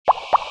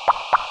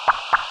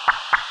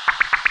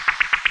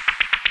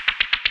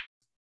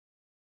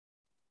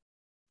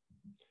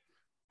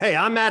Hey,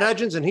 I'm Matt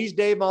Hudgens, and he's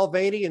Dave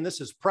Mulvaney, and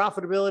this is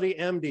Profitability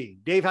MD.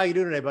 Dave, how you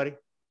doing today, buddy?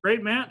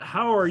 Great, Matt.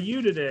 How are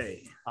you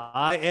today?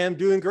 I am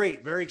doing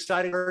great. Very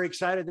excited. Very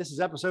excited. This is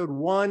episode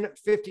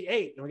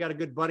 158, and we got a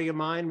good buddy of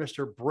mine,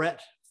 Mr.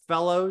 Brett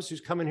Fellows,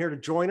 who's coming here to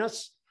join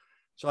us.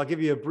 So I'll give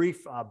you a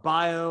brief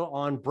bio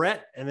on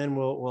Brett, and then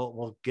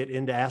we'll get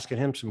into asking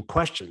him some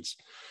questions.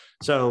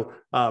 So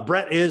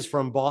Brett is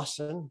from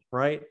Boston,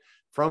 right?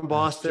 From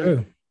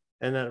Boston,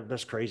 and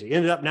that's crazy.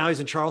 Ended up now he's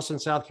in Charleston,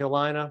 South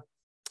Carolina.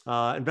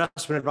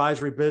 Investment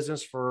advisory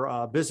business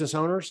for business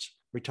owners,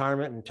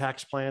 retirement and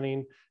tax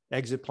planning,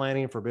 exit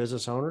planning for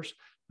business owners.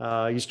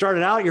 You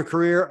started out your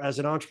career as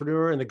an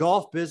entrepreneur in the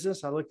golf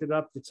business. I looked it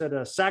up. It said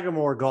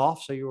Sagamore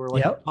Golf. So you were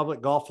like a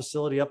public golf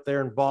facility up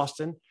there in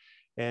Boston,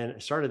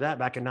 and started that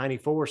back in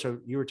 94. So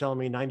you were telling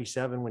me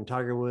 97 when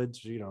Tiger Woods,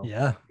 get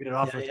it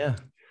off.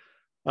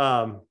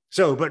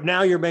 But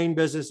now your main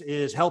business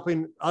is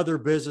helping other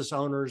business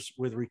owners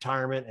with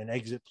retirement and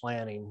exit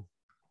planning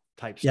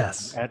type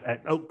stuff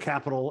at Oak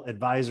Capital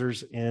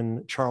Advisors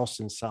in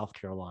Charleston, South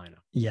Carolina.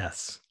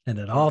 Yes. And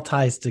it all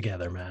ties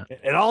together, Matt.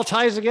 It all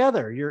ties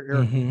together.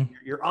 Your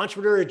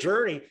entrepreneurial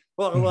journey.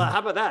 Well, how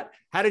about that?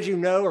 How did you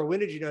know, or when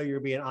did you know you were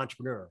being an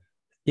entrepreneur?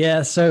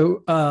 Yeah.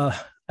 So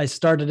I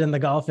started in the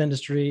golf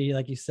industry,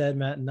 like you said,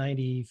 Matt, in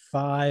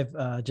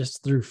 95,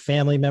 just through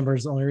family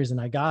members. The only reason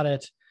I got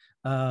it.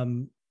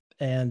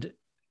 And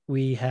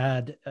we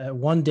had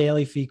one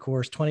daily fee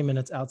course, 20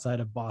 minutes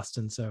outside of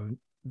Boston. So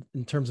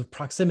in terms of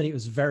proximity, it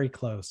was very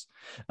close.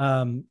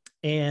 And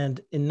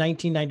in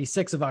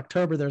 1996 of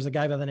October, there's a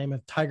guy by the name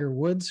of Tiger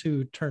Woods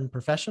who turned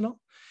professional.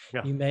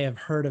 Yeah. You may have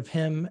heard of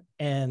him,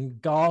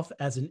 and golf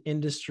as an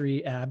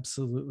industry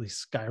absolutely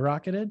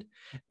skyrocketed.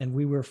 And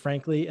we were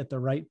frankly at the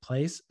right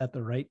place at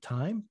the right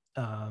time.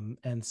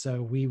 And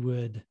so we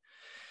would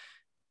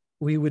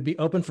be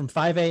open from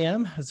 5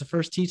 a.m. as the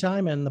first tee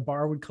time, and the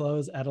bar would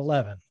close at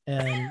 11,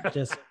 and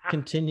just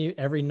continue.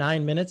 Every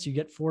 9 minutes, you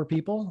get 4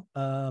 people,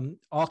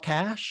 all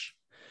cash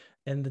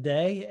in the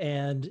day.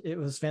 And it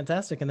was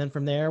fantastic. And then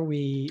from there,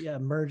 we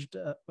merged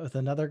with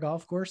another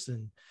golf course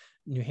in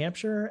New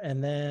Hampshire.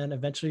 And then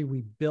eventually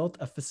we built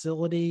a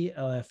facility,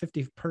 a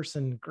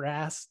 50-person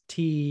grass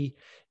tee,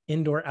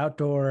 indoor,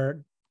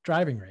 outdoor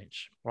driving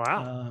range.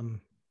 Wow.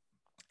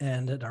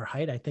 And at our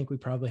height, I think we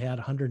probably had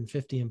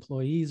 150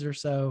 employees or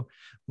so,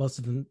 most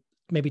of them,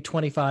 maybe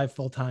 25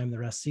 full-time, the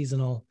rest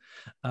seasonal.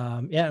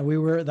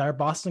 Our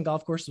Boston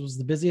golf course was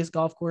the busiest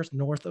golf course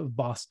north of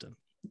Boston.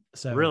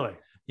 So really?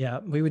 Yeah,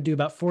 we would do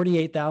about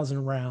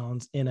 48,000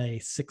 rounds in a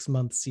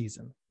 6-month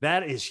season.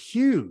 That is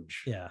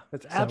huge. Yeah.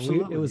 That's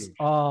absolutely it was huge.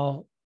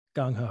 all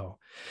gung-ho.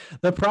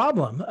 The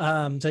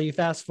problem, so you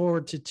fast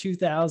forward to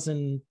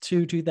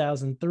 2002,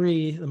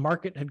 2003, the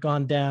market had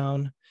gone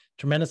down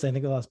tremendously. I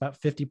think it lost about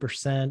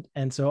 50%.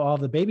 And so all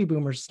the baby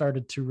boomers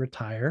started to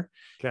retire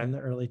in the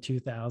early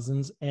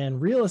 2000s, and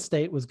real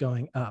estate was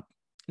going up.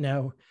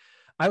 Now,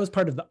 I was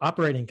part of the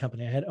operating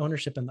company. I had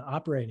ownership in the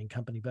operating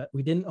company, but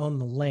we didn't own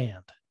the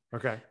land.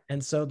 Okay.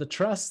 And so the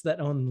trusts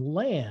that own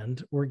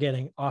land were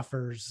getting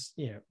offers,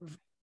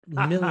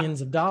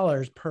 millions of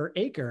dollars per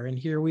acre. And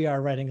here we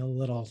are writing a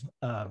little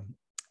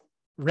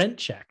rent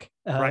check,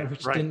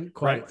 which didn't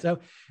quite. So,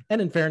 and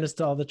in fairness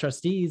to all the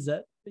trustees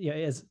that,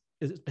 as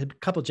a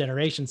couple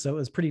generations, so it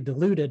was pretty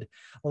diluted.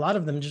 A lot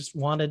of them just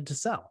wanted to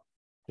sell.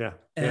 Yeah.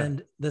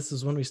 And this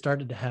is when we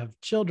started to have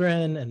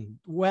children and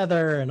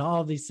weather and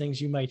all of these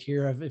things you might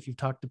hear of if you've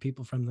talked to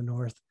people from the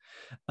North.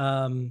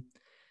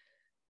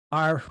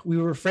 We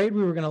were afraid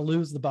we were going to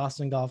lose the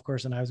Boston golf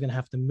course, and I was going to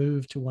have to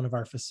move to one of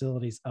our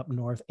facilities up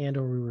north,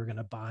 or we were going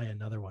to buy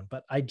another one.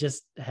 But I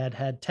just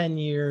had 10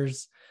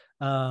 years,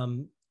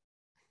 kind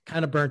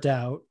of burnt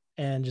out,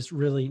 and just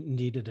really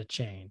needed a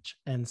change.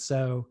 And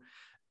so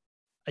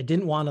I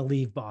didn't want to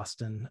leave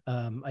Boston.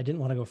 I didn't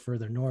want to go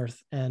further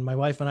north. And my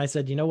wife and I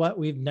said, you know what?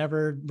 We've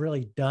never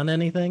really done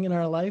anything in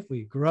our life.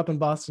 We grew up in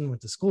Boston,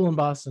 went to school in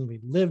Boston. We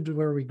lived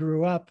where we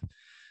grew up.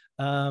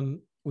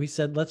 We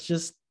said, let's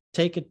just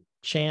take a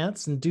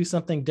chance and do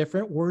something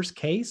different. Worst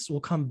case,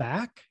 we'll come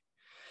back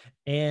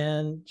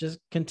and just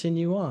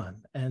continue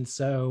on. And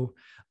so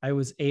I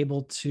was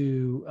able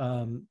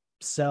to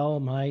sell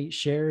my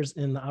shares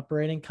in the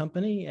operating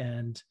company,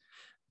 and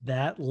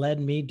that led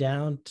me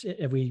down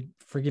to, we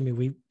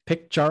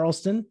picked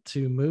Charleston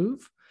to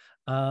move.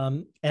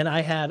 And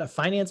I had a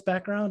finance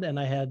background, and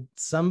I had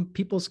some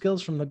people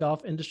skills from the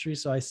golf industry.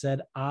 So I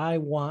said, I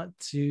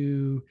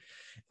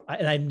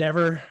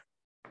never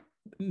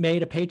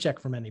made a paycheck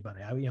from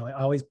anybody. I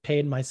always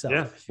paid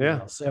myself.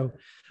 Yeah. So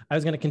I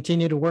was going to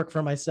continue to work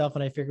for myself.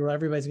 And I figured, well,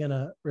 everybody's going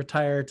to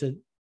retire to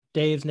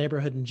Dave's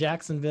neighborhood in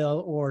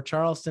Jacksonville or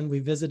Charleston. We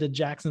visited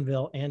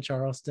Jacksonville and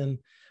Charleston.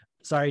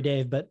 Sorry,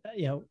 Dave, but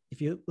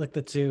if you look at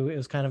the two, it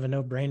was kind of a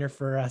no-brainer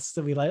for us.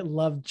 So we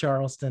loved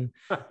Charleston.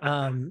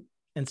 And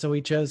so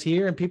we chose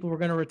here, and people were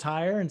going to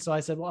retire. And so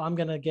I said, well, I'm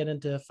going to get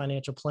into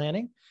financial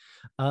planning.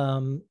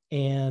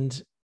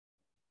 And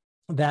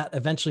that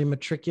eventually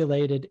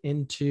matriculated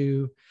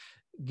into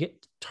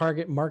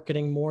target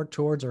marketing more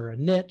towards, or a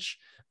niche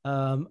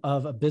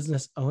of a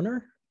business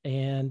owner.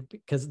 And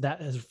because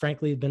that has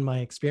frankly been my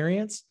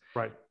experience.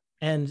 Right.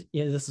 And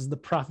this is the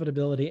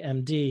Profitability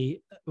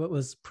MD. What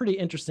was pretty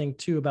interesting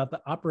too about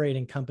the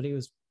operating company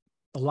was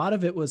a lot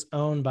of it was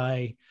owned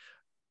by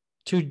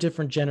two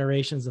different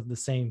generations of the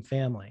same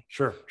family.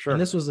 Sure. And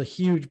this was a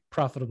huge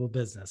profitable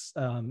business.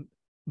 And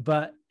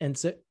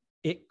so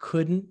it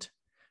couldn't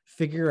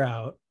figure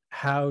out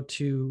how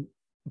to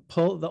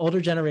pull, the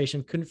older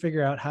generation couldn't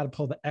figure out how to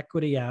pull the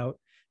equity out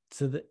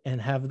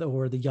and have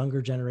the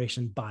younger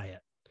generation buy it.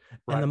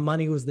 Right. And the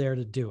money was there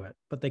to do it,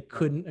 but they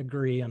couldn't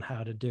agree on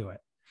how to do it.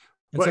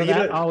 And Well, so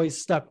that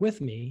always stuck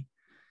with me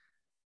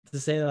to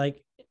say,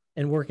 like,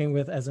 and working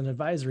with as an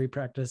advisory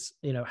practice,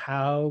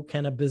 how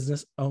can a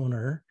business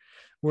owner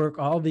work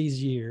all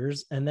these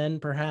years, and then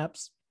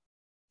perhaps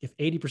if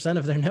 80%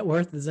 of their net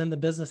worth is in the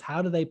business,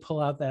 how do they pull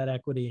out that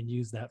equity and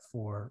use that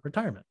for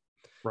retirement?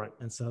 Right.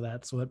 And so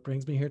that's what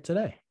brings me here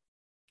today.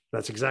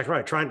 That's exactly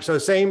right. So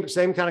same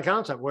kind of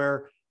concept,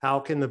 where how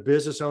can the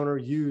business owner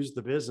use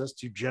the business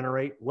to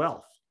generate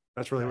wealth?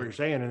 That's really what you're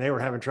saying. And they were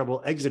having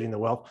trouble exiting the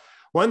wealth.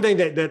 One thing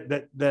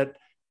that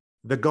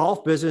the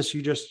golf business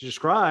you just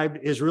described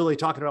is really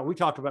talking about, we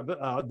talked about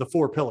the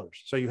 4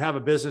 pillars. So you have a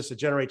business that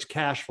generates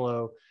cash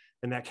flow,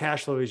 and that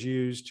cash flow is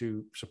used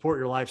to support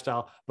your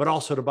lifestyle, but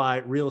also to buy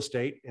real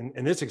estate.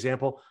 In this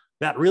example,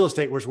 that real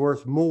estate was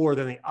worth more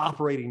than the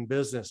operating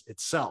business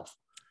itself.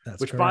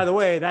 That's which, correct. By the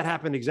way, that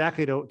happened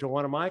exactly to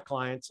one of my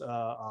clients,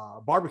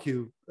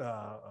 barbecue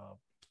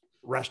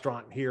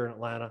restaurant here in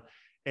Atlanta.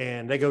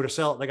 And they go to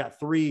sell it. They got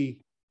 3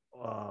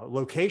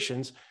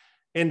 locations.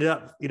 Ended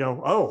up,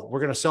 we're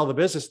going to sell the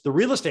business. The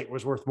real estate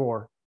was worth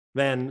more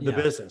than the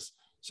business.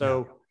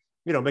 So,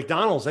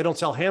 McDonald's, they don't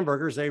sell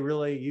hamburgers. They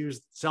really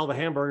sell the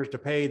hamburgers to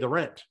pay the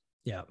rent.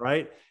 Yeah.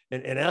 Right.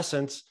 And in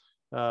essence,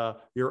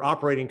 your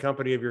operating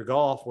company of your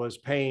golf was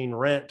paying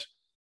rent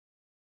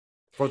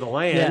for the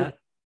land,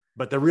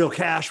 but the real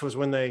cash was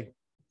when they.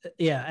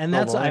 Yeah. And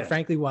that's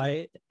frankly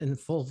why, in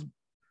full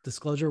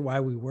disclosure,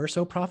 why we were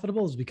so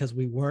profitable is because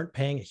we weren't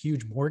paying a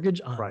huge mortgage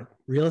on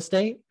real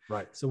estate.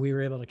 Right. So we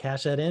were able to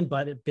cash that in,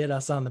 but it bit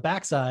us on the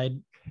backside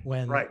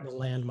when the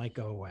land might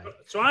go away.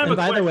 So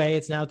by the way,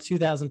 it's now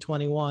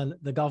 2021.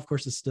 The golf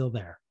course is still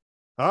there.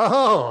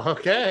 Oh,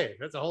 okay.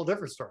 That's a whole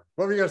different story.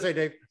 What were you going to say,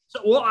 Dave?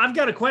 So, I've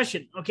got a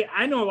question. Okay.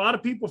 I know a lot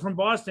of people from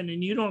Boston,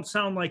 and you don't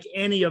sound like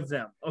any of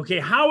them. Okay.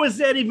 How is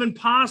that even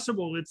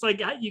possible? It's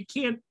like, you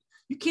can't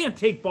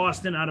take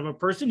Boston out of a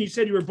person. You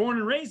said you were born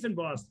and raised in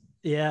Boston.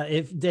 Yeah.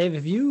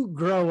 If you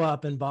grow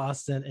up in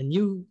Boston and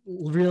you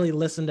really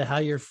listen to how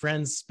your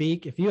friends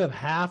speak, if you have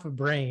half a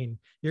brain,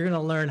 you're going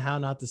to learn how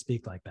not to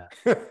speak like that.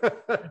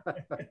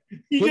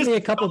 Give me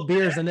a couple of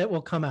beers and it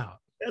will come out.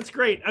 That's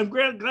great. I'm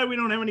glad we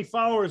don't have any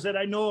followers that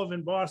I know of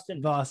in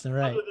Boston. Right.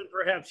 Other than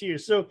perhaps you.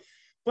 So,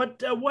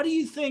 but what do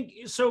you think?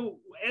 So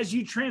as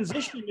you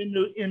transitioned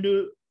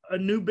into a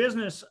new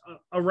business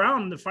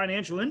around the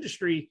financial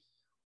industry,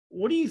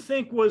 what do you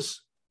think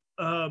was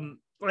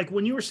like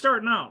when you were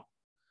starting out?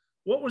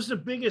 What was the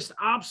biggest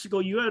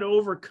obstacle you had to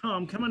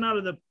overcome coming out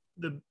of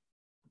the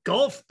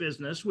golf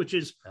business, which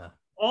is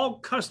all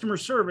customer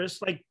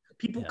service, like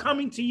people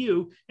coming to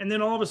you, and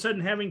then all of a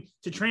sudden having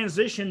to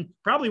transition,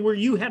 probably where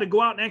you had to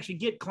go out and actually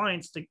get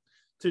clients to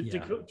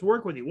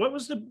work with you. What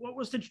was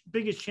the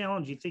biggest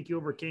challenge you think you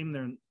overcame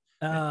there?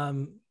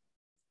 Well,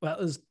 it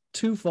was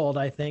twofold,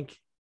 I think.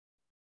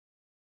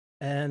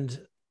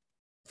 And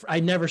I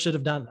never should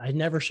have done. I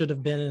never should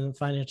have been in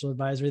financial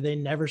advisory. They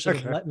never should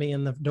have let me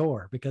in the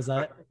door because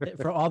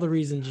for all the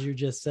reasons you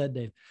just said,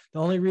 Dave. The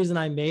only reason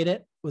I made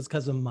it was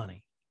because of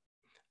money.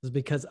 It was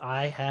because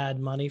I had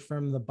money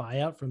from the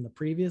buyout from the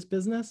previous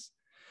business,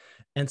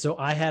 and so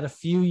I had a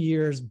few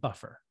years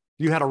buffer.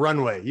 You had a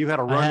runway.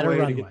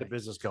 To get the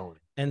business going.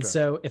 And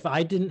so if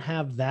I didn't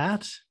have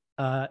that,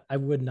 I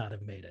would not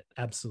have made it.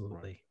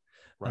 Absolutely,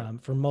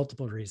 right. For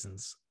multiple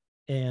reasons.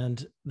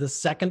 And the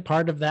second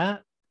part of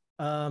that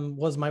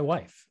was my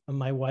wife.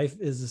 My wife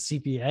is a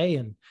CPA,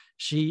 and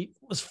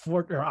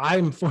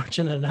I'm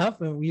fortunate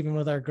enough, and even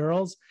with our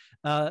girls,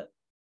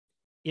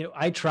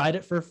 I tried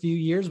it for a few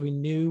years. We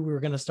knew we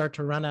were going to start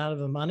to run out of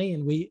the money,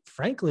 and we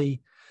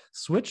frankly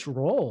switched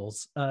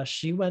roles.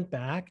 She went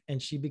back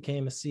and she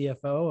became a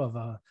CFO of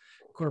a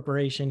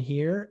corporation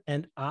here,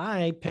 and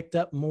I picked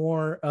up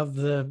more of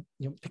the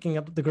picking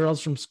up the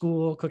girls from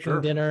school, cooking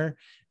dinner,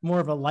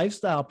 more of a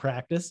lifestyle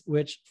practice,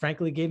 which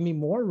frankly gave me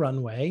more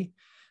runway.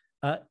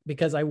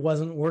 Because I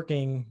wasn't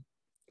working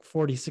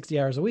 40, 60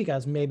 hours a week. I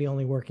was maybe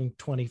only working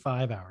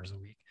 25 hours a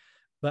week,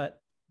 but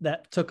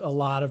that took a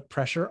lot of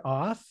pressure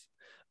off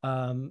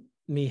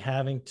me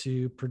having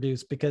to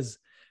produce, because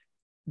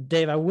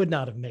Dave, I would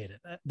not have made it.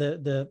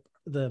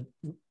 The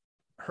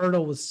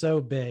hurdle was so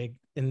big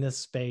in this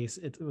space.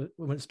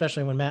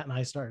 Especially when Matt and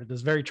I started, it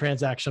was very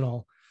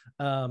transactional.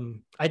 I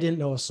didn't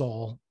know a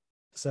soul.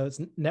 So it's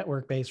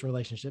network-based,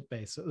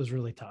 relationship-based. So it was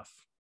really tough.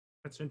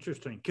 That's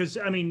interesting. Because,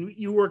 I mean,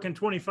 you working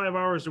 25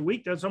 hours a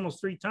week. That's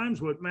almost 3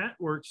 times what Matt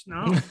works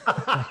now.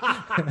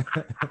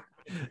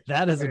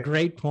 That is a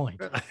great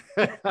point.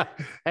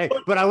 Hey,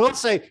 but I will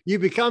say you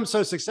become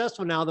so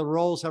successful now, the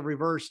roles have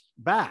reversed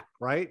back,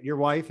 right? Your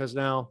wife has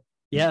now.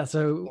 Yeah.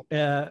 So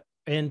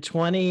in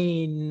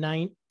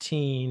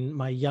 2019,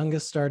 my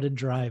youngest started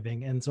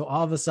driving. And so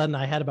all of a sudden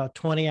I had about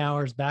 20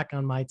 hours back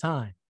on my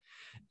time.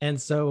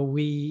 And so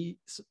we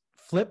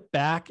flipped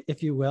back,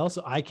 if you will.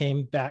 So I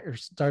came back or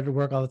started to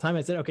work all the time.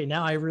 I said, okay,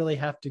 now I really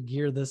have to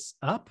gear this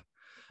up.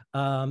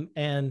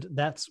 And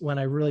that's when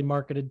I really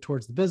marketed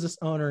towards the business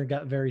owner and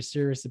got very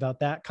serious about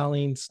that.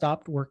 Colleen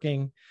stopped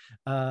working,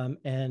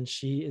 and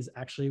she is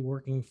actually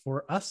working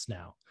for us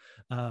now,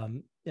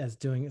 as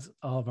doing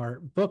all of our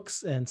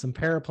books and some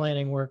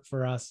paraplanning work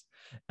for us,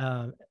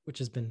 which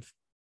has been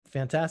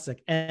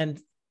fantastic.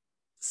 And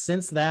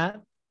since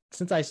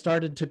I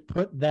started to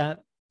put that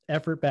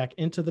effort back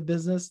into the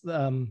business,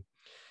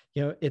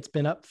 it's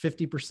been up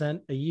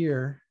 50% a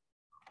year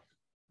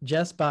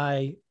just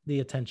by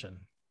the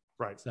attention.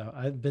 Right. So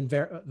I've been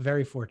very,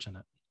 very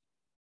fortunate.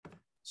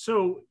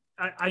 So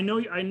I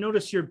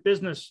noticed your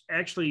business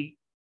actually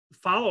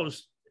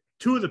follows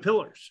two of the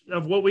pillars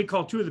of what we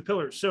call two of the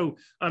pillars. So,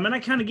 and I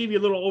kind of gave you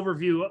a little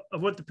overview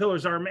of what the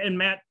pillars are, and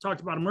Matt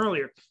talked about them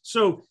earlier.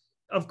 So,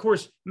 of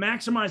course,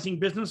 maximizing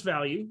business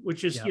value,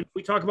 which is,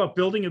 we talk about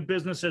building a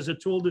business as a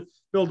tool to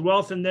build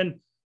wealth, and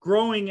then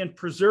growing and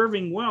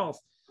preserving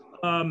wealth.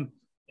 And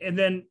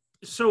then,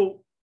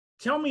 so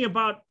tell me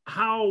about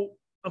how,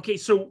 okay,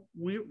 so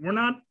we're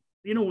not,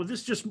 this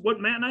is just what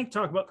Matt and I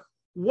talk about.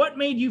 What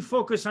made you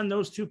focus on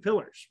those two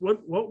pillars?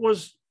 What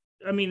was,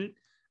 I'm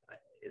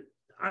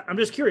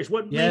just curious,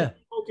 what made you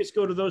focus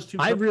go to those two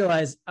pillars? I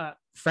realized,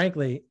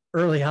 frankly,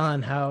 early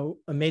on how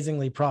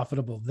amazingly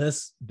profitable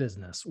this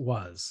business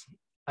was.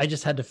 I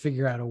just had to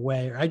figure out a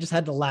way, or I just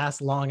had to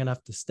last long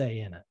enough to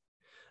stay in it.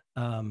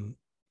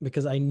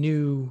 Because I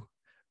knew,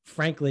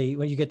 frankly,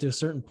 when you get to a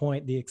certain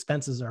point, the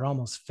expenses are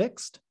almost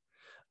fixed.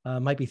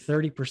 Might be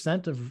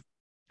 30% of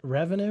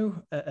revenue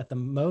at the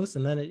most,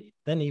 and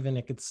then even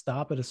it could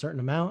stop at a certain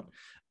amount,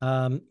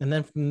 and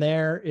then from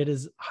there it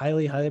is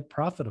highly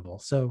profitable.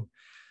 So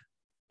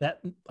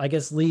that, I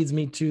guess, leads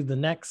me to the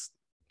next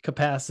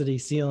capacity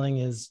ceiling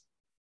is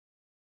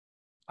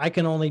I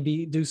can only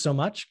do so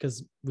much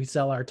because we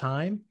sell our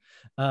time.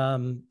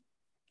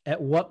 At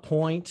what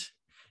point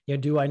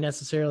do I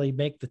necessarily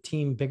make the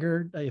team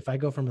bigger? If I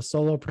go from a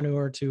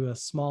solopreneur to a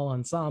small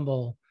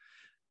ensemble,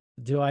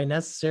 do I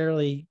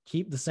necessarily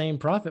keep the same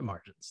profit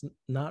margins?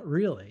 Not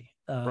really.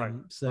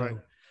 That's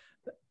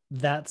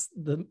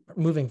the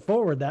moving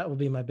forward. That will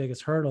be my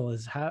biggest hurdle,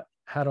 is how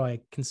do I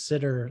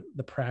consider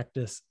the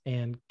practice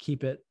and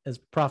keep it as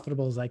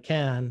profitable as I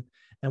can?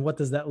 And what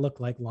does that look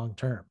like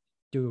long-term?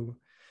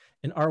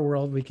 In our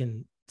world, we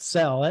can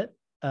sell it,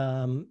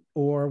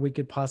 or we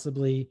could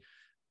possibly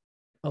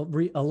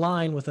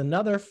align with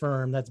another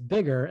firm that's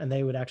bigger and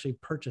they would actually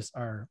purchase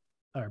our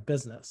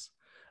business.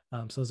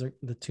 So those are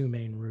the two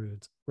main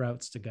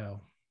routes to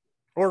go.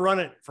 Or run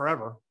it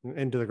forever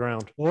into the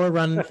ground. Or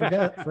run it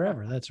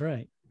forever. That's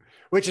right.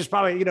 Which is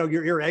probably,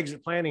 you're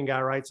exit planning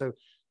guy, right? So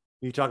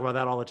you talk about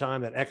that all the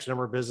time, that X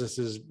number of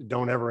businesses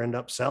don't ever end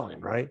up selling,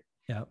 right?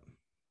 Yep.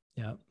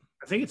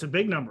 I think it's a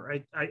big number.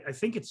 I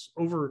think it's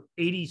over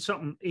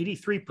 83%.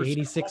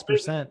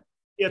 86%.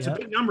 Yeah, it's a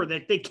big number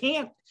that they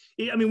can't.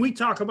 We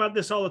talk about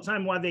this all the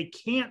time, why they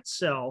can't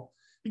sell,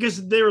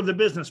 because they're the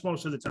business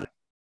most of the time.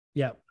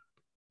 Yeah.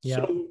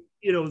 So,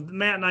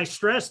 Matt and I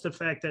stress the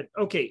fact that,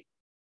 okay,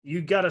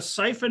 you got to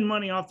siphon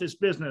money off this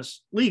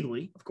business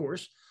legally, of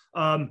course,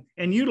 and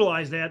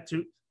utilize that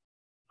to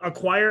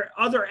acquire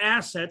other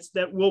assets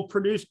that will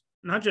produce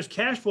not just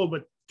cash flow,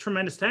 but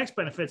tremendous tax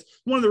benefits.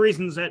 One of the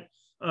reasons that,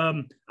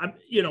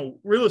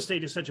 real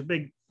estate is such a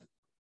big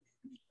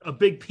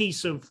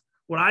piece of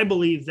what I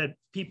believe that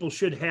people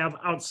should have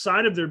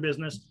outside of their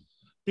business,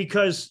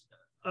 because,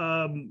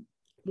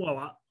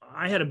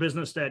 I had a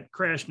business that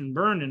crashed and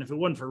burned, and if it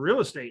wasn't for real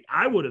estate,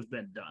 I would have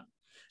been done.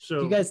 So,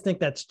 do you guys think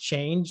that's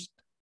changed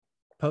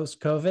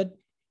post-COVID,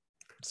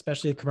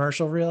 especially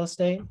commercial real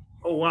estate?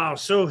 Oh, wow.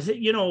 So,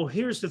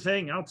 here's the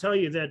thing. I'll tell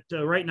you that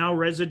right now,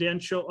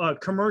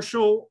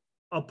 commercial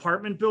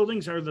apartment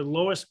buildings are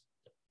the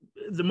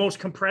most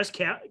compressed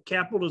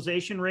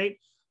capitalization rate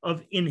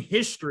in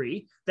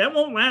history. That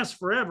won't last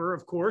forever,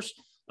 of course.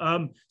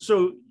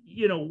 So,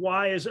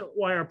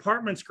 why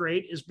apartments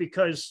great is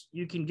because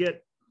you can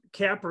get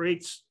cap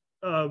rates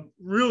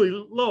really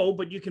low,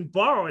 but you can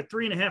borrow at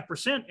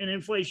 3.5%, and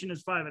inflation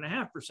is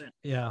 5.5%.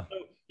 Yeah. So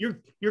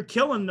you're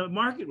killing the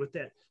market with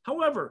that.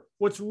 However,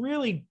 what's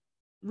really,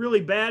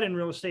 really bad in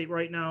real estate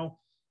right now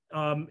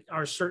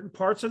are certain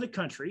parts of the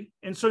country.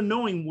 And so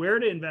knowing where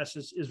to invest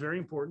is very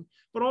important,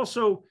 but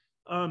also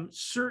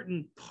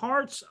certain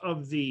parts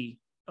of the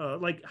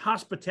like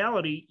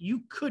hospitality,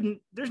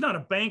 there's not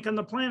a bank on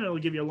the planet that'll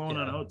give you a loan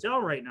on a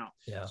hotel right now.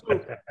 Yeah. So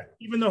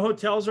even though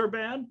hotels are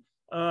bad,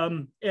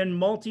 and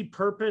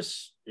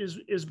multi-purpose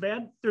is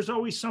bad, there's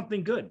always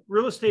something good.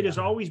 Real estate has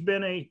always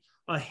been a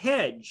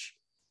hedge.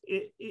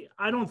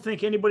 I don't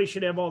think anybody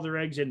should have all their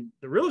eggs in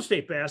the real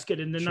estate basket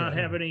and then not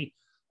have any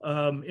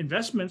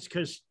investments,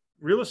 because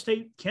real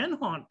estate can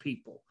haunt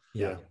people.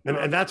 Yeah.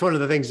 And that's one of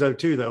the things though,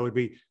 too, though, would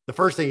be the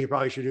first thing you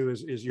probably should do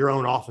is your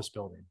own office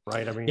building,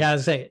 right? I mean, yeah, I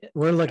was saying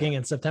we're looking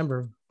in September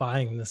of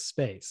buying this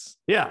space.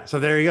 Yeah. So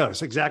there you go.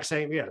 It's exact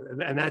same. Yeah.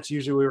 And that's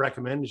usually what we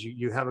recommend is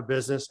you have a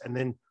business, and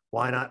then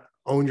why not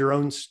own your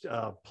own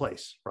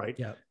place, right?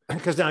 Yeah.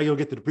 Because now you'll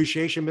get the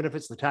depreciation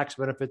benefits, the tax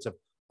benefits of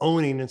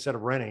owning instead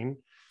of renting,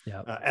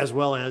 as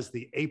well as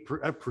the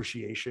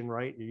appreciation,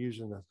 right? You're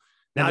using the,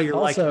 now and you're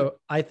also,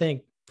 I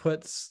think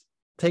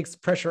takes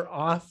pressure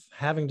off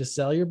having to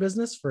sell your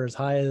business for as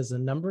high as a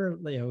number.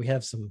 You know, we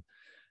have some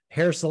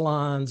hair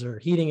salons or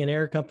heating and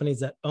air companies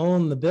that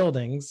own the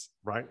buildings,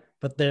 right?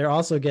 But they're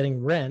also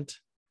getting rent.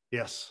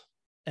 Yes.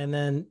 And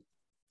then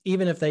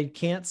even if they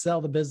can't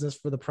sell the business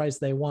for the price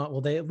they want,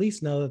 well, they at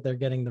least know that they're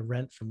getting the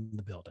rent from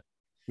the building.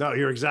 No,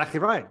 you're exactly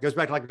right. It goes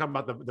back to like talking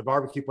about the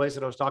barbecue place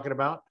that I was talking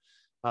about.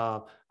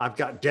 I've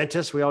got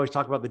dentists. We always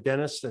talk about the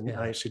dentist, and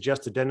I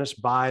suggest the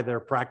dentist buy their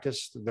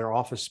practice, their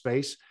office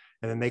space,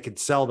 and then they could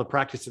sell the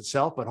practice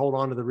itself, but hold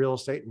on to the real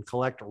estate and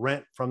collect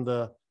rent from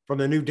the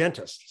new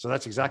dentist. So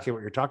that's exactly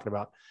what you're talking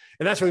about.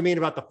 And that's what we mean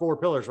about the 4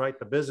 pillars, right?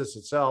 The business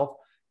itself,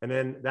 and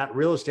then that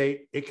real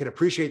estate, it could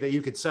appreciate that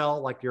you could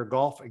sell, like your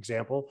golf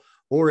example,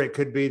 or it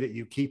could be that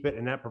you keep it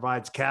and that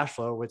provides cash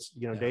flow, which,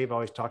 Dave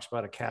always talks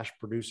about a cash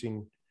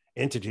producing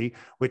entity,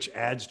 which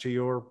adds to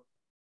your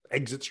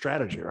exit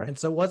strategy, right? And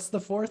so what's the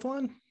 4th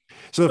one?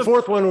 So the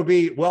 4th one would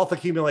be wealth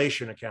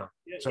accumulation account.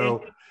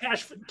 So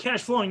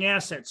cash flowing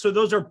assets. So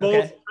those are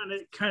both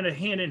kind of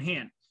hand in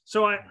hand.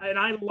 So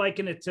I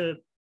liken it to,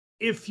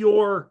 if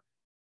your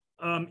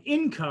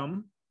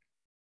income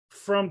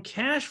from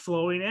cash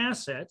flowing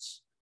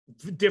assets,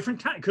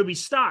 different kind, could be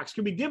stocks,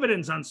 could be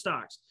dividends on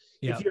stocks.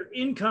 If your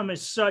income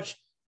is such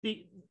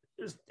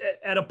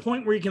at a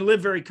point where you can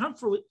live very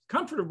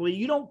comfortably,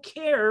 you don't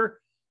care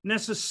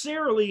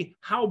necessarily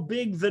how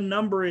big the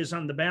number is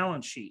on the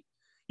balance sheet.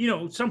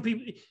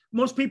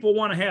 Most people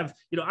want to have,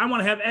 I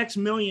want to have X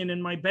million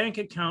in my bank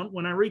account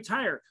when I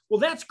retire. Well,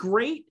 that's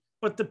great.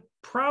 But the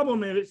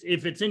problem is,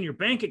 if it's in your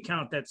bank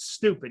account, that's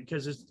stupid,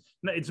 because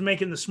it's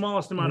making the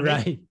smallest amount of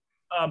money.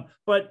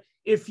 But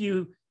if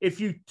you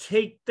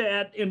take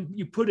that and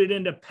you put it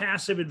into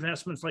passive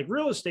investments like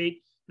real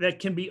estate that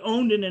can be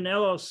owned in an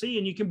LLC,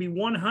 and you can be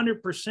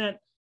 100%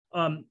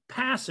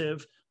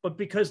 passive, but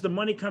because the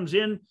money comes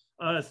in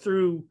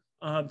through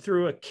a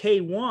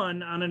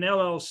K1 on an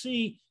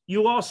LLC,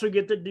 you also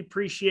get the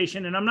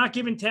depreciation. And I'm not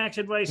giving tax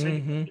advice.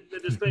 The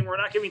disclaimer: we're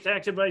not giving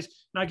tax advice,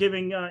 not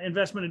giving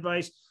investment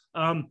advice.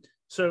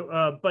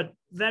 But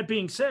that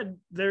being said,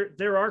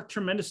 there are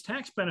tremendous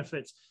tax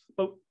benefits.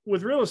 But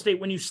with real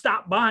estate, when you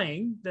stop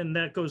buying, then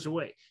that goes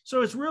away.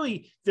 So it's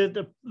really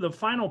the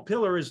final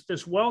pillar is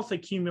this wealth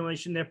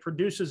accumulation that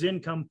produces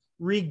income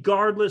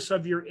regardless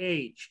of your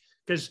age,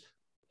 because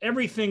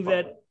everything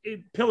that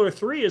pillar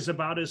 3 is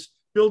about is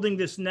building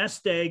this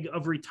nest egg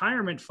of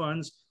retirement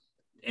funds,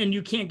 and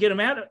you can't get them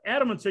at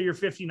them until you're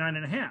 59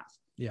 and a half.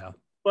 Yeah.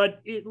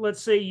 But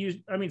let's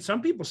say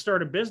some people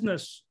start a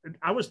business.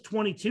 I was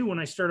 22 when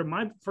I started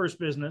my first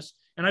business,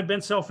 and I've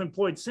been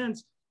self-employed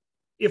since.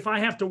 If I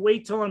have to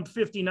wait till I'm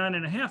 59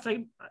 and a half,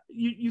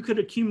 you could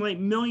accumulate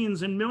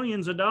millions and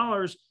millions of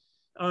dollars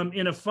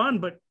in a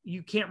fund, but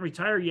you can't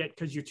retire yet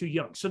because you're too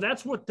young. So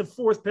that's what the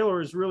 4th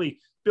pillar is really: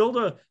 build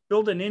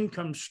an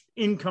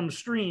income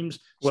streams.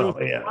 Well,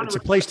 it's a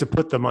place to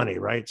put the money,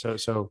 right?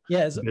 So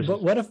yes.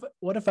 But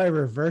what if I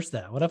reverse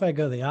that? What if I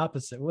go the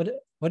opposite? What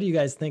do you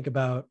guys think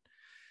about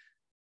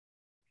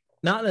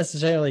not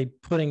necessarily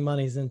putting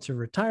monies into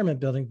retirement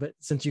building, but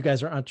since you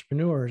guys are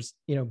entrepreneurs,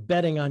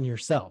 betting on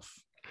yourself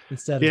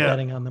instead of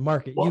betting on the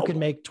market? You could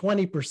make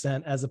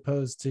 20% as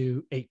opposed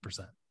to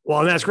 8%.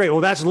 Well, and that's great.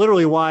 Well, that's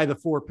literally why the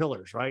 4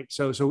 pillars, right?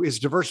 So it's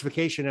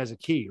diversification as a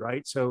key,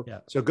 right? So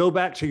go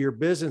back to your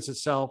business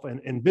itself, and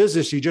in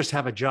business, you just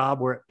have a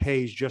job where it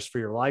pays just for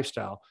your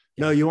lifestyle.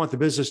 No, you want the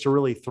business to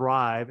really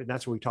thrive. And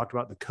that's what we talked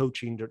about, the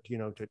coaching to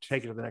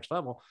take it to the next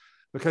level,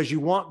 because you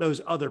want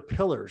those other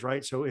pillars,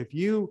 right? So if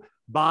you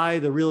buy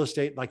the real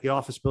estate, like the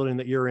office building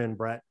that you're in,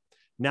 Brett,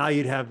 now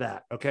you'd have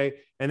that. Okay.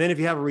 And then if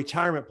you have a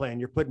retirement plan,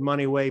 you're putting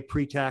money away,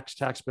 pre-tax,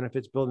 tax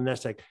benefits, building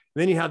nest egg.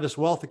 And then you have this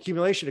wealth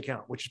accumulation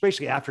account, which is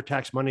basically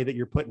after-tax money that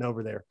you're putting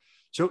over there.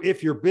 So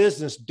if your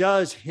business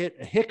does hit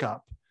a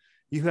hiccup,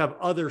 you have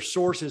other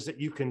sources that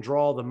you can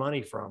draw the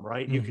money from,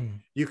 right? You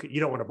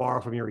don't want to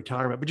borrow from your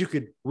retirement, but you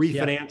could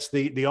refinance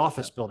the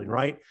office building,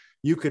 right?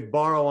 You could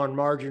borrow on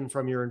margin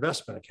from your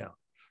investment account,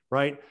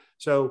 right?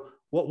 So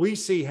what we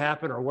see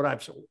happen, or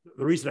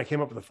the reason I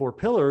came up with the 4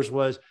 pillars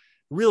was,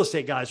 real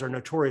estate guys are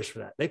notorious for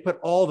that. They put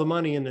all the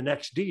money in the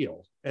next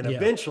deal, and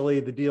eventually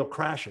the deal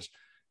crashes.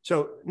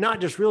 So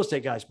not just real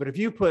estate guys, but if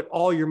you put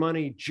all your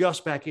money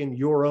just back in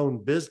your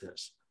own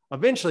business,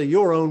 eventually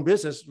your own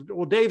business,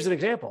 well, Dave's an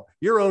example,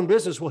 your own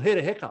business will hit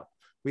a hiccup.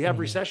 We have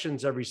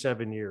recessions every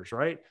 7 years,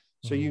 right?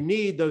 So you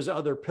need those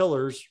other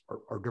pillars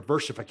or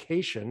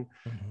diversification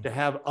to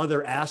have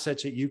other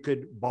assets that you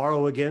could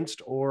borrow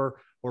against or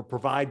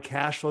provide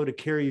cash flow to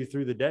carry you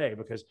through the day,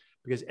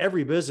 because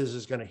every business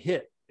is going to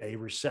hit a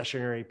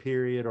recessionary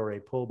period or a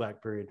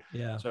pullback period.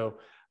 Yeah. So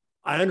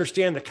I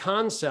understand the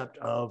concept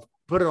of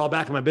put it all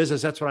back in my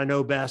business. That's what I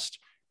know best.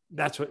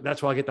 That's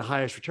why I get the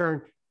highest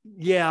return.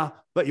 Yeah.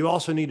 But you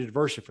also need to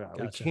diversify.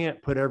 Gotcha. We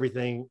can't put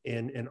everything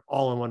in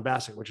all in one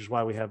basket, which is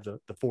why we have the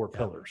four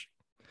pillars.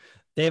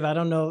 Dave, I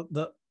don't know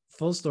the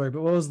full story,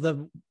 but what was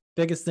the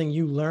biggest thing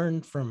you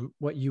learned from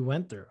what you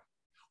went through?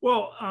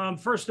 Well,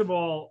 first of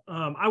all,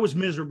 I was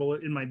miserable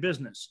in my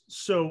business.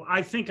 So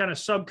I think on a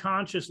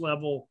subconscious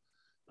level,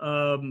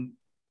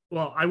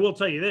 well, I will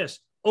tell you this,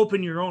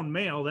 open your own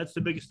mail. That's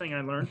the biggest thing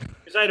I learned,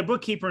 because I had a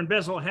bookkeeper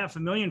embezzle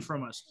 $500,000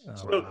 from us. Oh,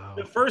 so wow.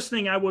 The first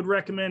thing I would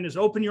recommend is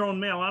open your own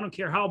mail. I don't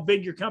care how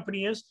big your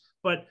company is,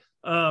 but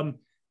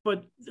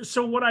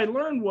so what I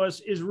learned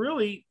was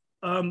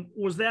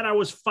that I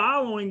was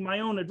following my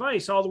own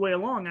advice all the way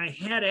along. I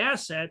had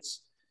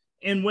assets.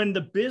 And when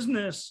the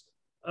business,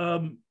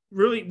 when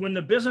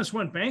the business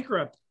went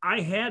bankrupt, I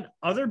had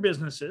other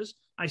businesses.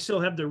 I still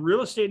have the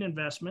real estate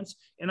investments,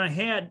 and I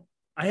had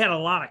a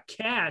lot of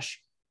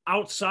cash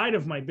outside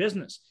of my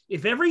business.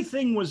 If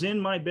everything was in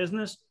my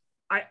business,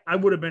 I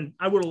would have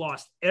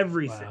lost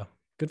everything. Wow.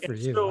 Good for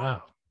And you. so,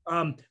 Wow.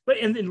 But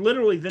then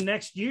literally the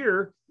next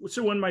year,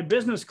 so when my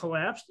business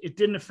collapsed, it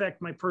didn't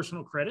affect my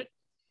personal credit,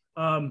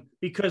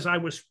 because I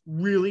was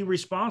really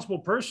responsible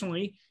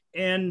personally.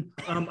 And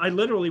I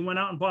literally went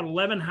out and bought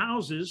 11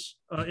 houses,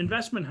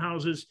 investment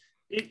houses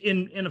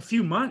in a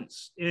few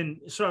months. And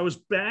so I was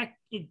back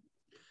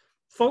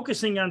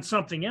focusing on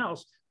something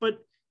else. But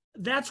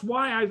that's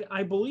why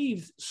I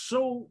believe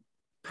so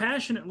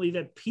passionately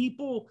that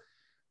people,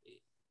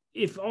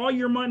 if all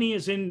your money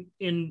is in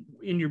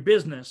your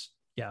business,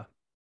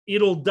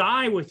 it'll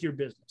die with your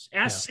business.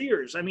 Ask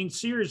Sears. I mean,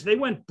 Sears, they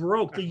went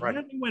broke. The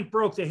year they went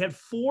broke, they had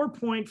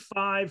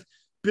 $4.5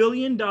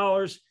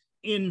 billion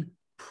in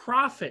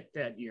profit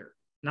that year.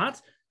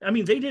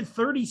 They did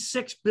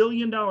 $36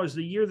 billion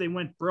the year they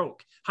went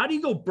broke. How do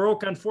you go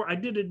broke on we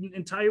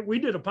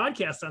did a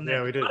podcast on that.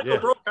 Yeah, we did. How do you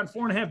go broke on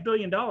 $4.5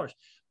 billion?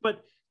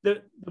 But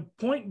the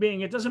point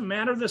being, it doesn't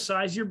matter the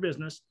size of your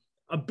business.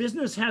 A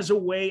business has a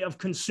way of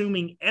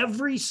consuming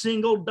every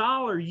single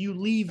dollar you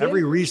leave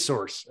every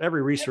resource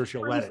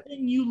you'll let it.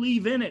 You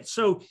leave in it.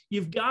 So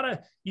you got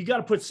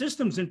to put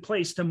systems in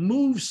place to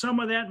move some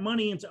of that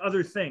money into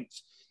other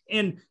things.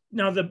 And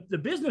now the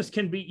business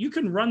you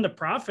can run the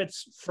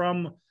profits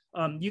from,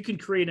 you can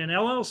create an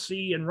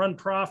LLC and run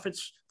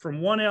profits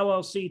from one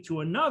LLC to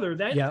another.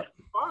 That's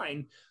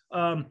fine.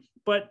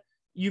 But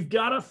you've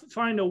got to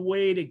find a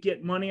way to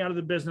get money out of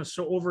the business.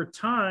 So over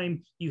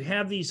time, you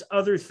have these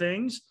other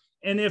things.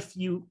 And if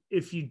you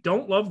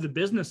don't love the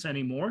business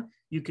anymore,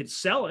 you could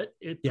sell it.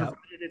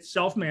 Provided it's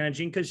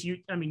self-managing, because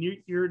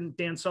you're in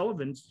Dan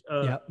Sullivan's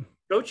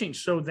coaching.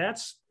 So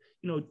that's,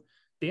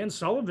 Dan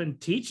Sullivan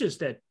teaches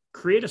that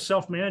create a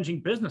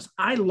self-managing business.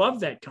 I love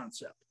that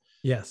concept.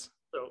 Yes.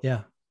 So,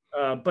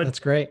 but that's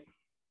great.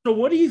 So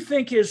what do you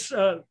think is,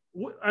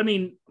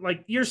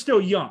 you're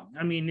still young.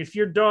 If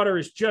your daughter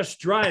is just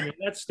driving,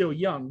 that's still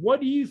young.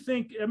 What do you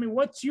think?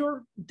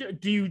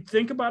 Do you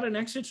think about an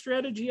exit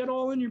strategy at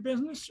all in your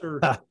business,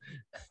 or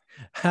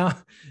how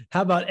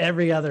about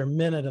every other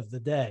minute of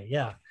the day?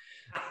 Yeah.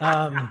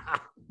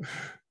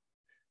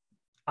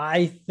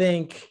 I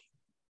think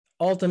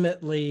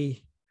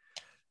ultimately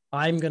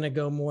I'm going to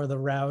go more the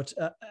route.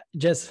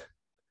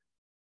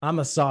 I'm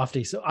a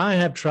softie, so I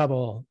have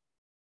trouble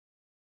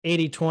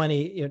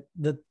 80-20,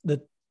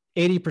 the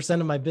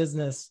 80% of my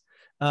business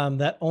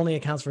that only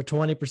accounts for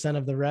 20%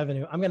 of the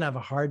revenue. I'm going to have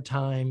a hard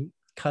time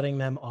cutting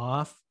them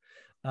off.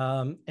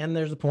 And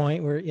there's a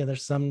point where,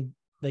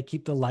 they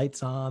keep the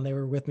lights on. They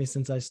were with me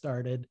since I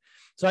started.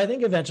 So I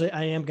think eventually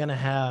I am going to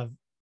have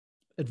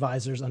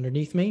advisors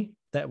underneath me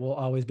that will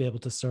always be able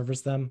to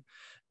service them.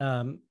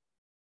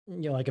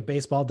 Like a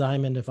baseball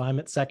diamond, if I'm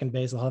at second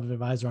base, I'll have an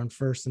advisor on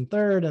first and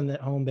third, and that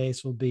home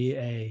base will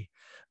be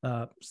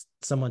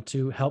someone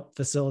to help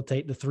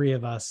facilitate the three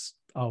of us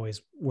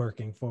always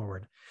working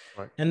forward.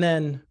 Right. And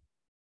then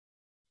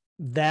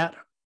that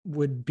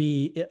would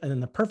be, in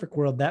the perfect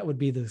world, that would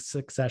be the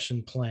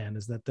succession plan,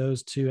 is that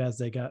those two, as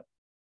they got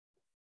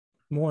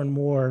more and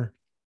more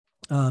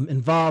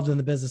involved in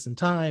the business and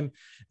time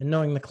and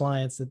knowing the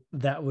clients,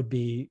 that would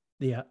be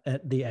the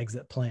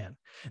exit plan.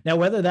 Now,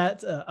 whether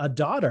that's a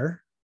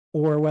daughter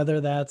or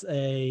whether that's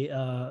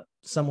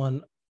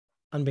someone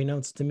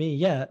unbeknownst to me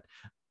yet,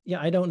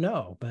 I don't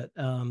know, but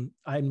I'm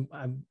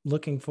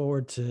looking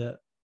forward to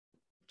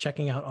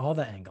checking out all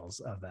the angles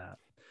of that.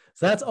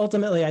 So that's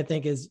ultimately, I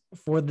think, is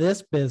for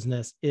this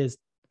business is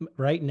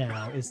right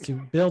now is to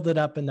build it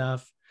up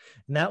enough.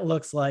 And that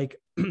looks like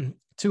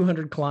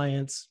 200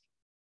 clients,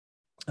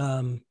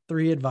 3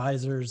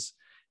 advisors,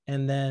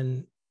 and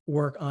then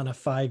work on a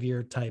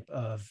 5-year type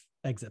of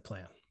exit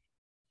plan.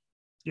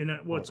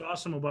 What's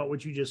awesome about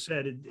what you just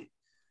said,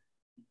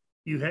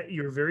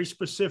 you're very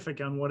specific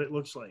on what it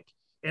looks like.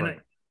 And right.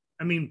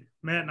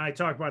 Matt and I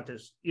talk about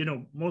this,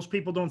 most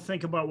people don't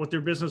think about what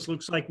their business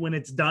looks like when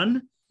it's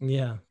done.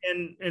 Yeah.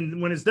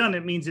 And when it's done,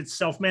 it means it's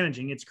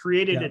self-managing. It's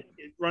created,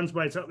 it runs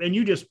by itself, and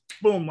you just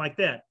boom, like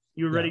that.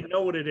 You already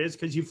know what it is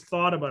because you've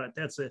thought about it.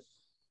 That's it.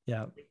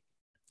 Yeah.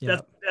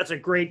 That's a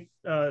great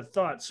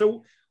thought.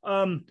 So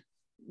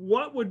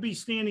what would be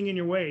standing in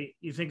your way,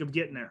 you think, of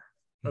getting there,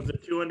 of the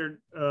 200?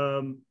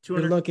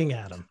 You're looking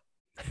at them.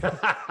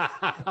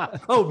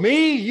 Oh,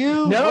 me,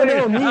 you?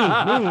 No,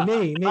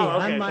 me. Oh,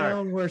 okay, I'm my sorry.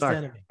 own worst Sorry.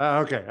 enemy.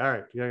 Okay, all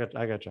right.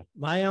 I got you.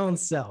 My own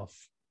self.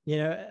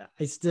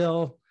 I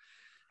still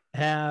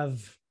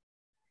have,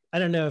 I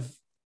don't know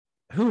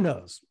who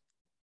knows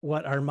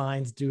what our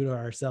minds do to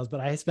ourselves, but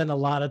I spend a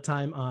lot of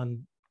time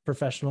on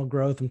professional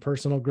growth and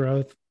personal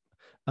growth.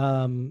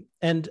 And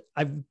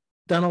I've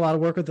done a lot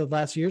of work with the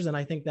last years. And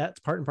I think that's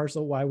part and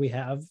parcel why we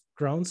have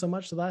grown so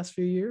much the last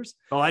few years.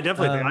 Oh, I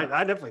definitely think,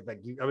 I definitely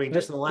think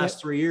just in the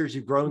last 3 years,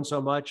 you've grown so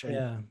much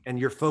and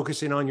you're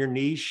focusing on your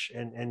niche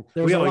and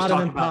there's a lot of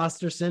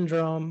imposter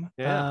syndrome,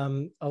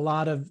 a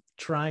lot of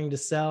trying to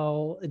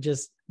sell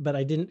but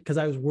I didn't, because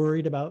I was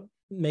worried about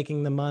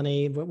making the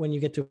money. But when you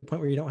get to a point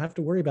where you don't have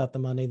to worry about the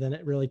money, then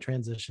it really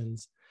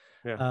transitions.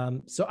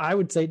 So I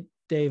would say,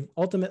 Dave,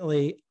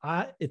 ultimately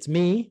it's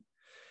me.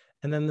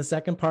 And then the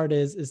second part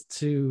is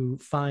to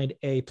find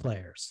A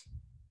players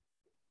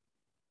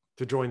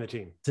to join the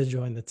team.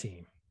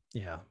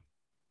 Yeah.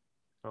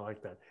 I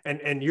like that.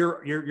 And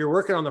you're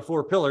working on the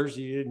 4 pillars.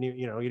 You didn't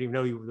even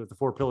know you were the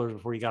 4 pillars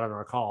before you got on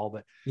our call,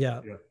 but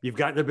you've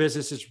got the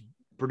business that's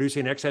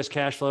producing excess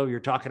cash flow. You're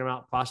talking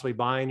about possibly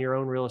buying your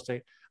own real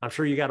estate. I'm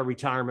sure you got a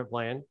retirement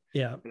plan.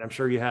 Yeah. And I'm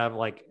sure you have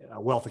like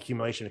a wealth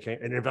accumulation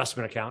account, an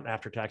investment account,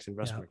 after-tax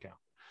investment account.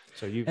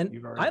 So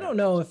I don't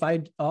know if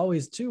I'd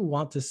always too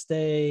want to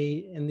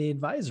stay in the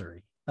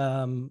advisory.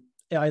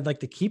 I'd like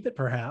to keep it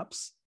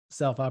perhaps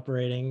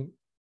self-operating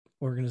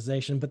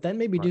organization, but then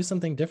maybe do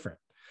something different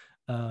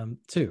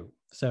too.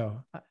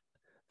 So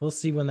we'll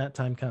see when that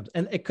time comes.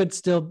 And it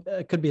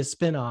could be a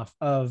spin-off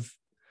of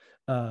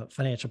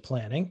financial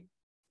planning.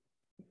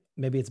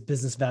 Maybe it's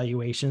business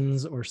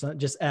valuations or something,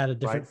 just add a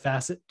different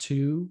facet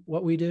to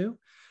what we do.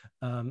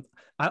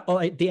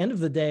 At the end of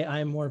the day, I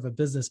am more of a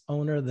business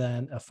owner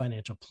than a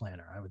financial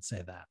planner. I would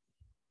say that.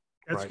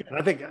 That's good.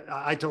 I think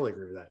I totally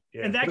agree with that.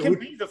 Yeah. And that can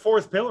be the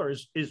 4th pillar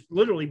is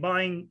literally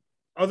buying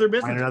other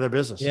businesses. Buying another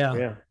business.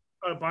 Yeah.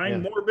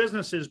 Buying more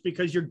businesses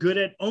because you're good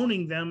at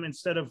owning them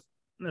instead of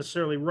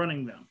necessarily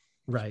running them.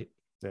 Right.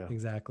 Yeah.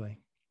 Exactly.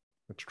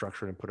 Let's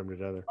structure it and put them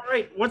together. All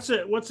right. What's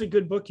a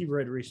good book you've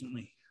read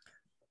recently?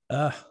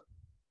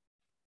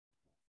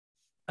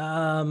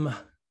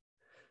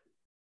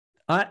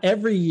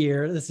 Every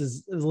year, this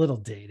is a little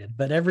dated,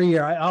 but every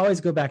year I always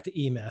go back to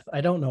E-Myth.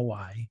 I don't know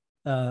why,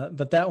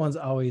 but that one's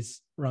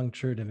always rung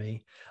true to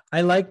me.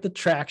 I like the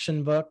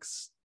traction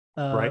books.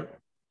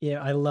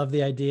 Yeah, I love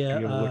the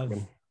idea of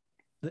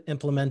the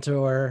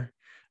implementor.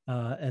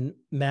 And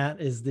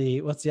Matt is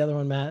what's the other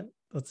one, Matt?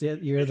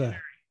 You're the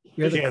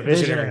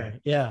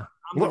visionary. Yeah.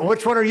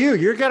 Which one are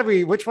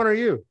you? Which one are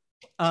you?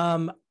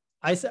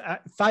 I said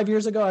 5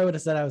 years ago, I would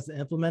have said I was the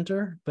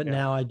implementer, but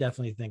now I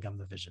definitely think I'm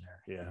the visionary.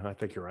 Yeah, I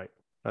think you're right.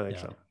 I think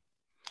so.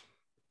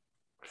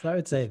 So I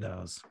would say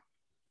those.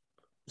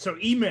 So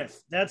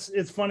E-Myth,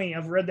 it's funny.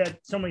 I've read that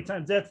so many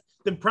times. That's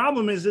the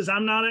problem is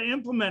I'm not an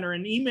implementer,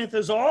 and E-Myth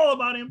is all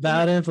about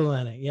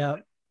implementing.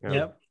 Yep.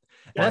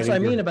 That's what I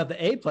mean about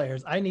the A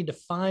players. I need to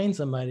find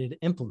somebody to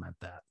implement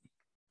that.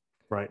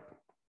 Right.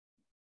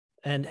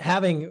 And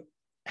having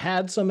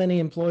had so many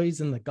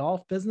employees in the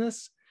golf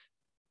business,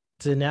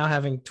 to now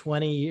having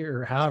 20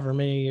 or however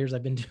many years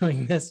I've been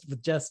doing this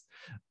with just,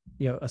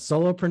 a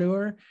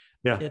solopreneur,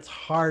 it's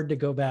hard to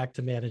go back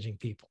to managing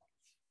people.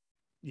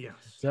 Yes.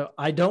 So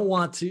I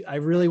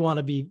really want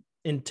to be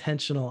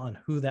intentional on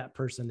who that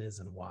person is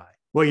and why.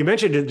 Well, you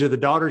mentioned to the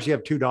daughters, you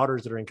have 2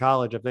 daughters that are in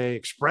college. Have they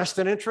expressed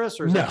an interest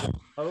or no?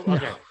 Okay.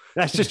 No.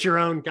 That's just your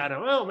own kind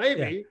of,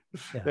 maybe.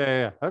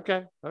 Yeah.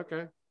 Okay.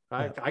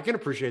 I can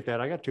appreciate that.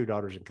 I got 2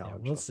 daughters in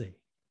college. We'll see.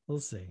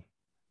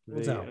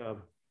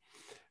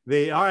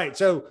 All right.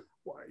 So,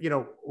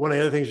 one of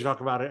the other things you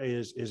talk about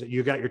is that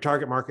you got your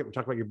target market. We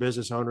talk about your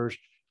business owners.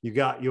 You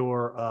got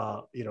your,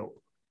 $1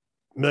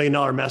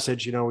 million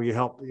message, where you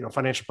help,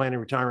 financial planning,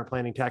 retirement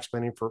planning, tax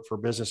planning for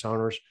business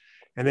owners.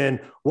 And then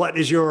what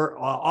is your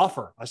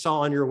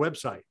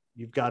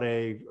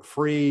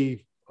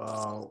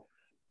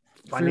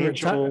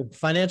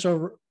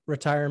financial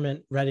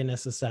retirement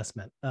readiness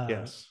assessment.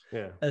 Yes.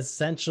 Yeah.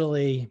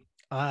 Essentially,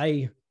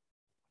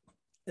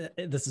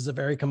 this is a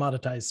very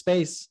commoditized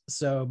space.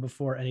 So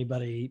before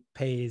anybody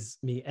pays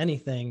me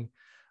anything,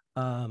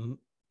 I'm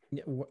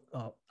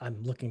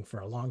looking for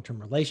a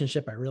long-term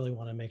relationship. I really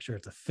want to make sure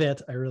it's a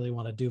fit. I really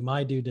want to do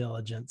my due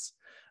diligence.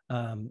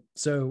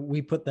 So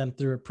we put them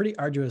through a pretty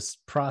arduous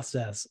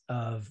process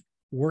of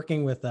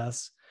working with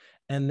us.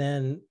 And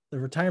then the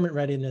retirement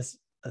readiness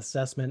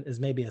assessment is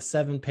maybe a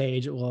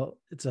 7-page,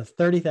 it's a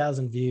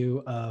 30,000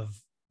 view of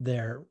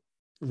their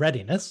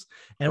readiness,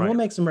 and we'll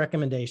make some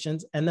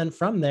recommendations. And then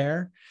from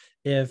there,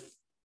 if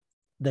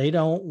they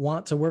don't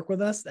want to work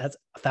with us, that's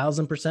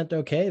 1,000%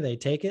 okay. They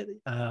take it.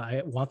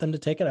 I want them to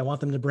take it. I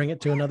want them to bring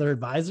it to another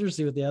advisor,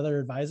 see what the other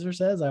advisor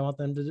says. I want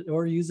them to,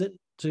 or use it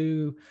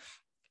to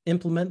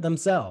implement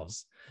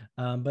themselves.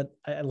 But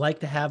I like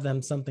to have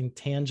them something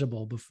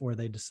tangible before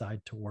they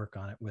decide to work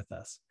on it with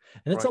us.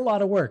 And it's a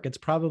lot of work. It's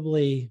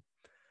probably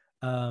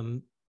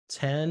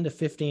 10 to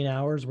 15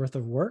 hours worth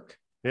of work.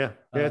 Yeah.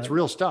 It's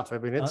real stuff. I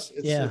mean, it's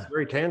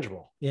very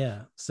tangible.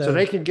 Yeah. So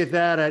they can get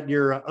that at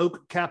your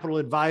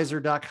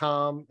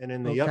oakcapitaladvisor.com, and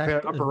in the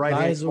upper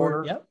right-hand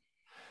corner,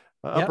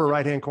 upper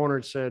right-hand corner,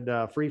 it said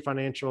free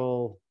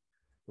financial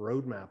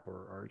roadmap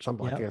or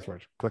something like that.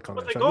 Click on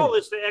it. But the goal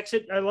is to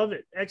exit. I love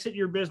it. Exit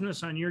your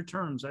business on your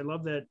terms. I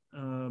love that.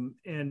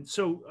 And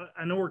so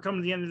I know we're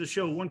coming to the end of the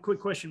show. One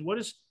quick question. What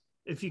is,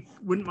 if you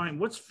wouldn't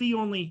mind, what's fee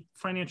only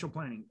financial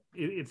planning?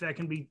 If that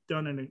can be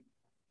done in a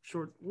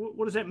short,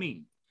 what does that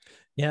mean?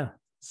 Yeah.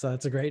 So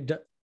that's a great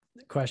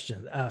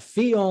question.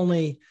 Fee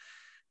only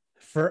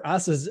for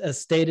us is a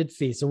stated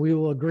fee. So we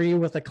will agree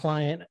with a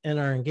client in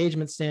our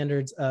engagement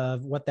standards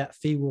of what that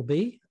fee will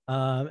be.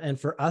 And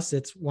for us,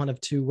 it's one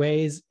of two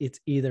ways. It's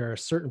either a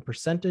certain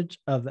percentage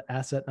of the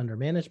asset under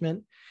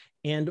management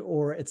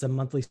or it's a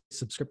monthly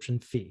subscription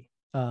fee.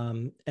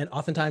 And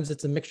oftentimes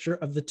it's a mixture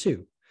of the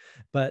two.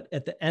 But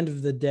at the end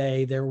of the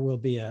day, there will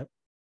be a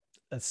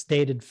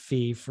stated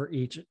fee for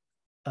each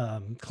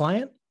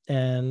client.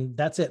 And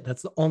that's it.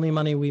 That's the only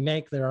money we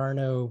make. There are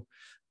no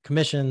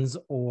commissions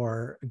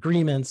or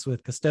agreements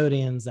with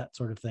custodians, that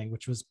sort of thing,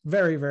 which was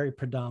very, very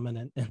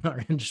predominant in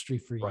our industry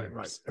for years.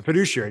 Right. A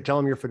fiduciary. Tell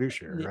them you're a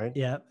fiduciary, right?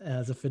 Yeah,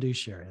 as a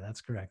fiduciary. That's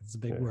correct. It's a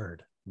big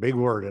word. Big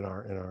word in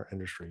our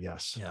industry.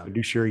 Yes. Yeah.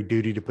 Fiduciary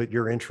duty to put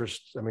your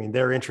interest,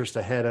 their interest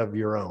ahead of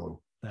your own.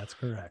 That's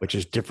correct. Which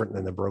is different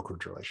than the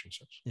brokerage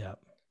relationships. Yeah.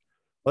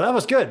 Well, that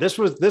was good. This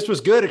was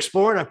good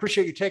exploring. I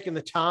appreciate you taking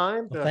the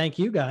time. Thank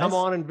you, guys. Come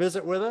on and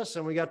visit with us,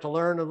 and we got to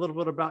learn a little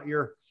bit about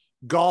your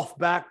golf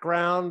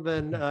background.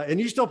 And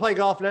you still play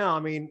golf now.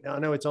 I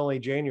know it's only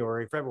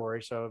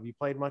February. So have you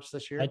played much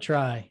this year? I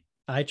try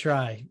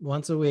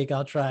once a week.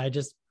 I'll try. I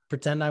just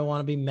pretend I want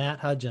to be Matt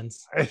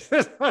Hudgens. Then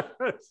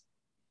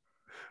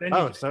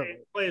you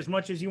play as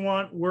much as you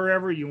want,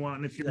 wherever you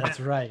want. If you're That's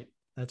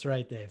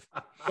right, Dave.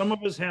 Some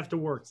of us have to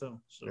work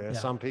though. So. Yeah,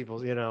 some people,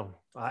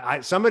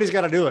 somebody's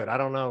got to do it. I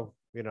don't know,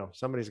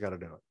 somebody's got to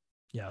do it.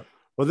 Yeah.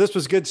 Well, this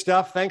was good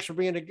stuff. Thanks for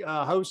being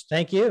a host.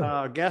 Thank you.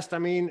 Guest,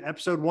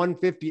 episode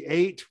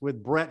 158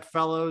 with Brett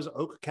Fellows,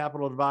 Oak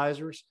Capital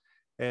Advisors.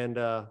 And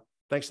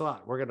thanks a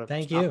lot. We're going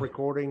to stop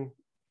recording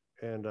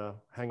and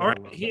hang on. All right.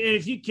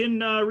 If you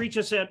can reach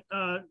us at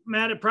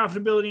Matt at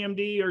Profitability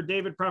MD or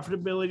David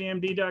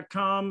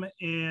ProfitabilityMD.com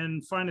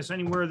and find us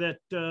anywhere that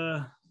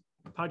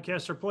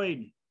podcasts are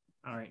played.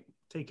 All right.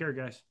 Take care,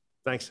 guys.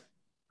 Thanks.